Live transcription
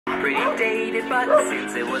pretty dated, but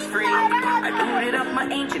since it was free, I booted up my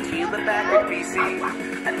ancient hewlett-packard PC.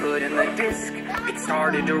 I put in the disk, it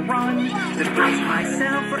started to run. Disgraced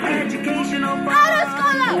myself for educational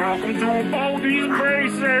fun. Welcome to all these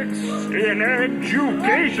basics in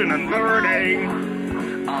education and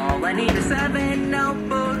learning. All I need is 7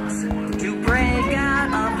 notebooks to break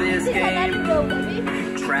out of this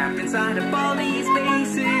game. Trapped inside of all these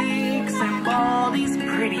basics and all these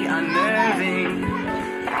pretty unnerving.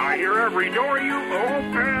 I hear every door you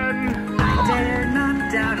open. I dare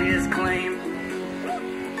not doubt his claim.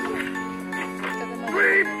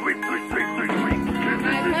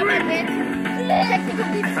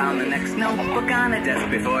 I found the next notebook on a desk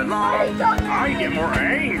before long. I get more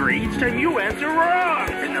angry each time you answer wrong.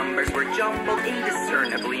 The numbers were jumbled,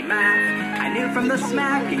 indiscernibly math. I knew from the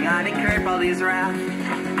smacking I'd incurred Baldy's wrath.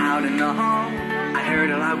 Out in the hall, I heard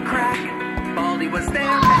a loud crack. Baldy was there,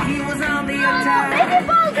 and he was on the attack.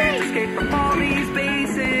 Can't escape from Baldy's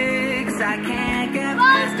basics. I can't get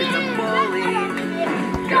past it, a bully.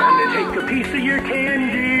 Gonna take a piece of your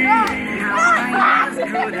candy. Now I'm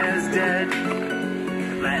as good as dead.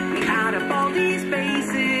 Let me out of Baldy's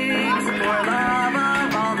basics, for love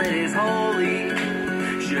of all that is holy.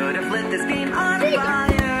 Should have lit this game on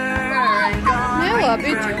fire and gone right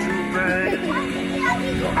back to bed.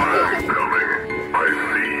 I'm coming. I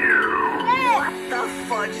see you. What the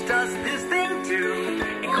fudge does this thing do?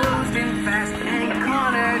 It closed in fast and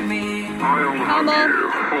cornered me. I'll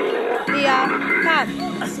have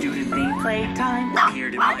you. A student named Playtime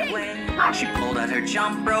appeared in my way. She pulled out her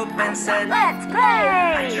jump rope and said, "Let's play!"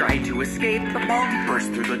 I tried to escape, but Baldy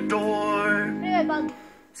burst through the door.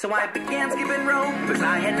 So I began skipping rope as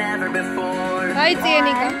I had never before. Hi,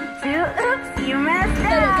 Tienica. 1, 2, oops, you messed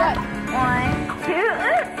up. 1, 2,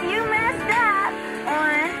 oops, you messed up.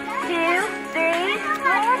 1, 2, 3,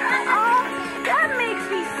 4. Oh, that makes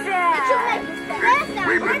me sad.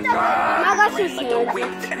 I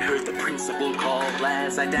winked and heard the principal call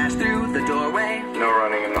as I dashed through the doorway. No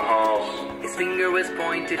running in the halls. His finger was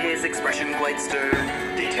pointed, his expression quite stern.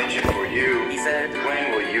 Detention for you. He said,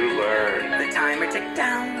 When will you learn? the timer ticked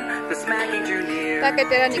down, the smacking drew near. Taka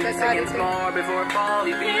tira ni 2 Kasari. seconds more before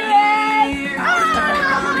Baldy beat.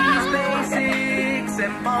 All these basics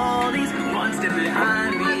and Baldy's one step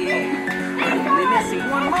behind me. Only missing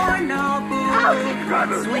one more notebook.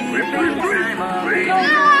 Sweet time of